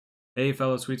Hey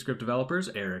fellow SweetScript developers,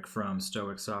 Eric from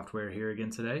Stoic Software here again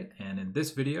today, and in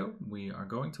this video we are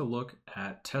going to look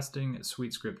at testing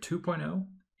SweetScript 2.0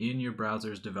 in your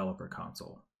browser's developer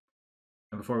console.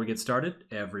 And before we get started,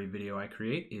 every video I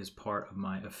create is part of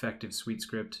my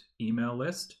effective-suitescript email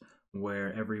list,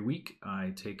 where every week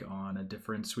I take on a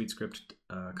different SweetScript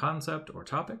concept or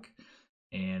topic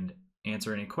and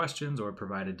answer any questions or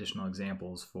provide additional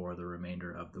examples for the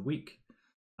remainder of the week.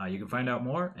 You can find out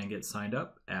more and get signed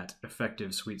up at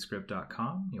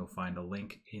effective-suitescript.com. You'll find a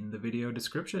link in the video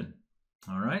description.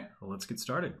 All right, well, let's get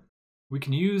started. We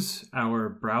can use our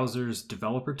browser's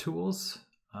developer tools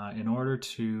in order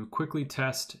to quickly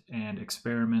test and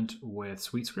experiment with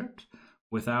SweetScript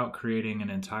without creating an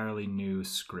entirely new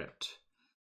script.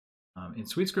 In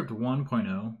SweetScript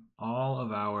 1.0, all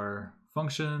of our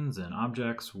functions and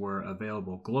objects were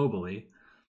available globally,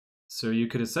 so you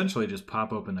could essentially just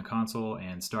pop open the console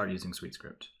and start using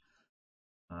SweetScript.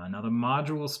 Now the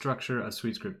module structure of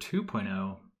SweetScript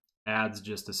 2.0 adds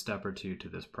just a step or two to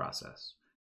this process.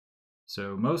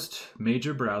 So most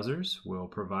major browsers will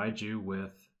provide you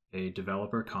with a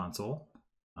developer console.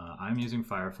 I'm using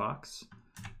Firefox,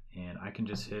 and I can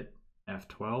just hit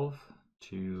F12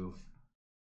 to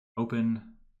open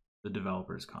the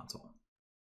developer's console.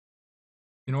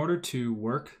 In order to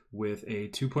work with a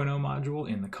 2.0 module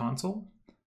in the console,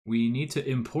 we need to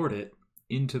import it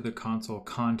into the console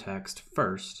context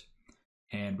first,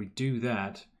 and we do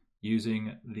that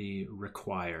using the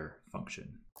require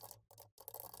function.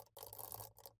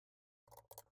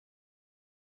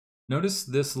 Notice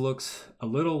this looks a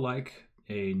little like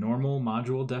a normal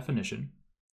module definition,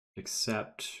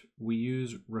 except we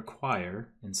use require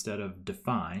instead of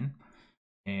define,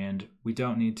 and we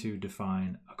don't need to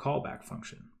define a callback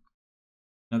function.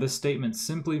 Now this statement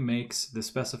simply makes the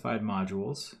specified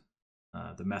modules,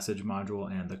 the message module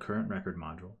and the current record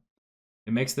module,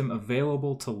 it makes them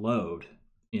available to load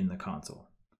in the console.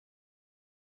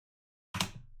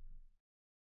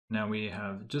 Now we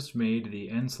have just made the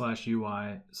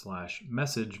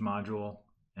n/UI/message module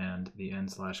and the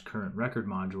n/current record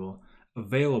module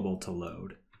available to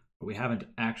load, but we haven't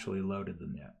actually loaded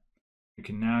them yet. You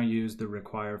can now use the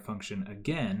require function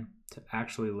again to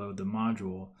actually load the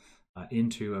module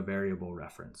into a variable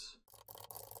reference.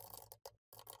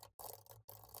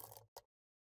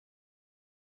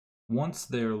 Once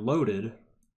they're loaded,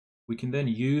 we can then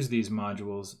use these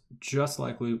modules just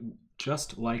like we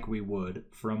would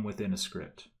from within a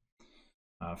script.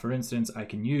 For instance, I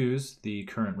can use the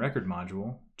current record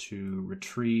module to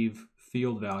retrieve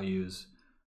field values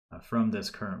from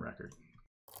this current record.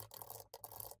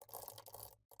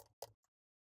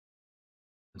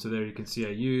 And so there you can see I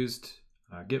used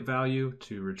get value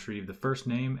to retrieve the first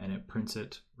name, and it prints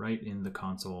it right in the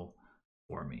console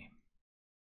for me.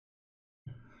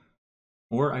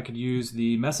 Or I could use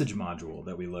the message module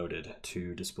that we loaded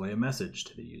to display a message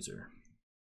to the user.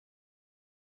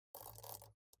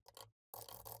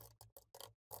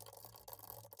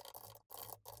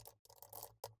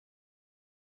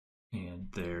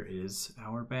 And there is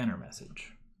our banner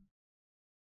message.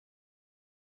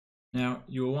 Now,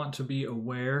 you will want to be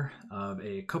aware of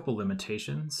a couple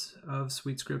limitations of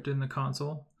SweetScript in the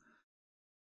console.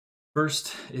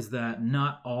 First is that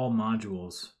not all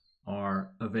modules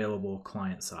are available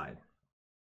client-side.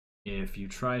 If you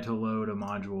try to load a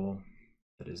module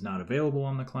that is not available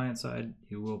on the client side,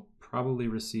 you will probably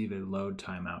receive a load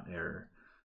timeout error.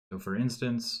 So for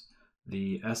instance,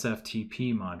 the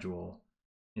SFTP module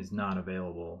is not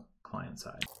available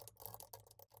client-side.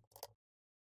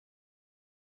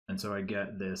 And so I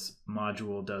get this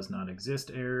module does not exist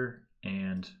error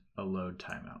and a load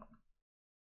timeout.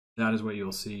 That is what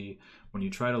you'll see when you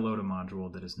try to load a module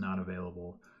that is not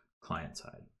available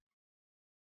client-side.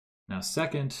 Now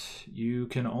second, you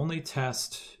can only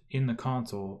test in the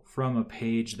console from a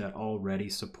page that already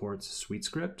supports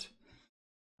SweetScript.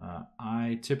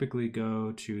 I typically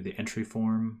go to the entry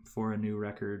form for a new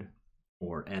record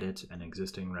or edit an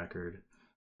existing record.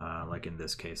 Like in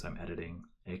this case, I'm editing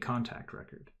a contact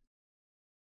record.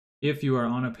 If you are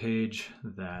on a page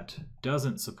that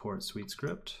doesn't support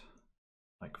SweetScript,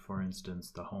 like for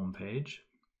instance the home page,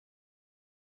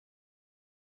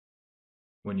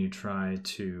 when you try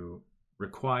to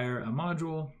require a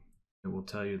module, it will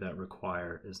tell you that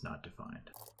require is not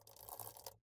defined,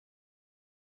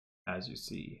 as you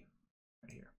see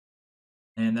right here.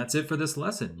 And that's it for this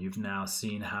lesson. You've now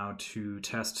seen how to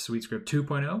test SweetScript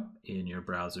 2.0 in your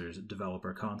browser's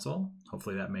developer console.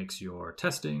 Hopefully that makes your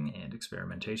testing and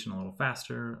experimentation a little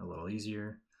faster, a little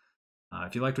easier.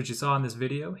 If you liked what you saw in this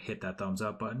video, hit that thumbs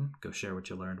up button. Go share what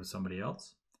you learned with somebody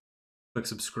else. Click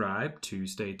subscribe to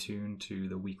stay tuned to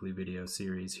the weekly video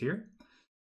series here.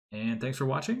 And thanks for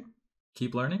watching.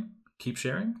 Keep learning, keep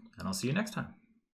sharing, and I'll see you next time.